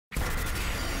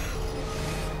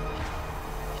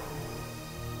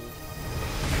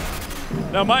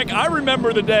Now, Mike, I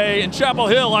remember the day in Chapel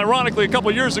Hill, ironically, a couple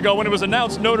years ago when it was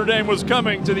announced Notre Dame was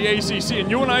coming to the ACC,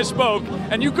 and you and I spoke,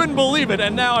 and you couldn't believe it,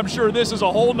 and now I'm sure this is a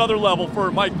whole nother level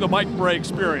for the Mike Brey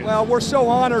experience. Well, we're so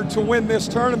honored to win this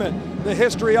tournament. The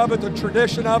history of it, the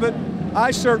tradition of it,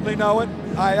 I certainly know it.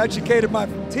 I educated my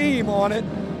team on it,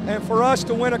 and for us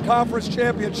to win a conference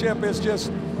championship is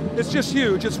just, it's just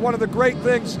huge. It's one of the great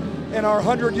things in our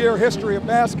 100-year history of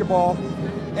basketball.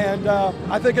 And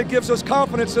I think it gives us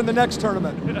confidence in the next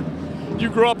tournament. You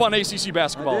grew up on ACC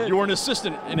basketball. You were an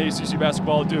assistant in ACC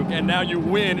basketball at Duke, and now you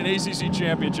win an ACC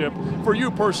championship. For you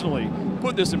personally,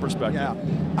 put this in perspective.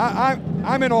 Yeah,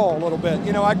 I'm in awe a little bit.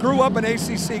 You know, I grew up an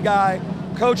ACC guy,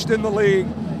 coached in the league,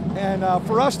 and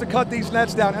for us to cut these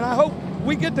nets down, and I hope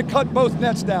we get to cut both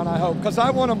nets down, I hope, because I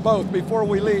want them both before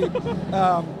we leave.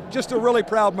 Just a really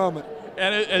proud moment.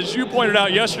 And as you pointed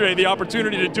out yesterday, the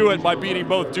opportunity to do it by beating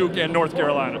both Duke and North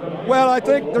Carolina. Well, I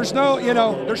think there's no, you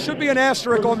know, there should be an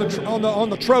asterisk on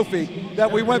the trophy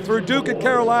that we went through Duke and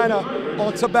Carolina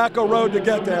on Tobacco Road to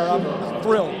get there. I'm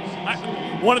thrilled.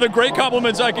 One of the great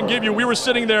compliments I can give you, we were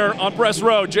sitting there on Press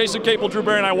Row, Jason Capel, Drew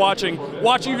Barry, and I watching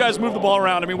you guys move the ball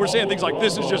around. I mean, we're saying things like,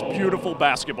 this is just beautiful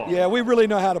basketball. Yeah, we really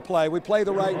know how to play. We play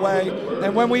the right way.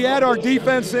 And when we add our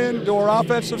defense in to our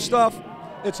offensive stuff,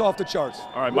 it's off the charts.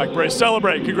 All right, Mike Brey,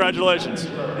 celebrate. Congratulations.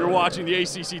 You're watching the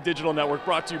ACC Digital Network,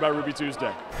 brought to you by Ruby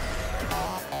Tuesday.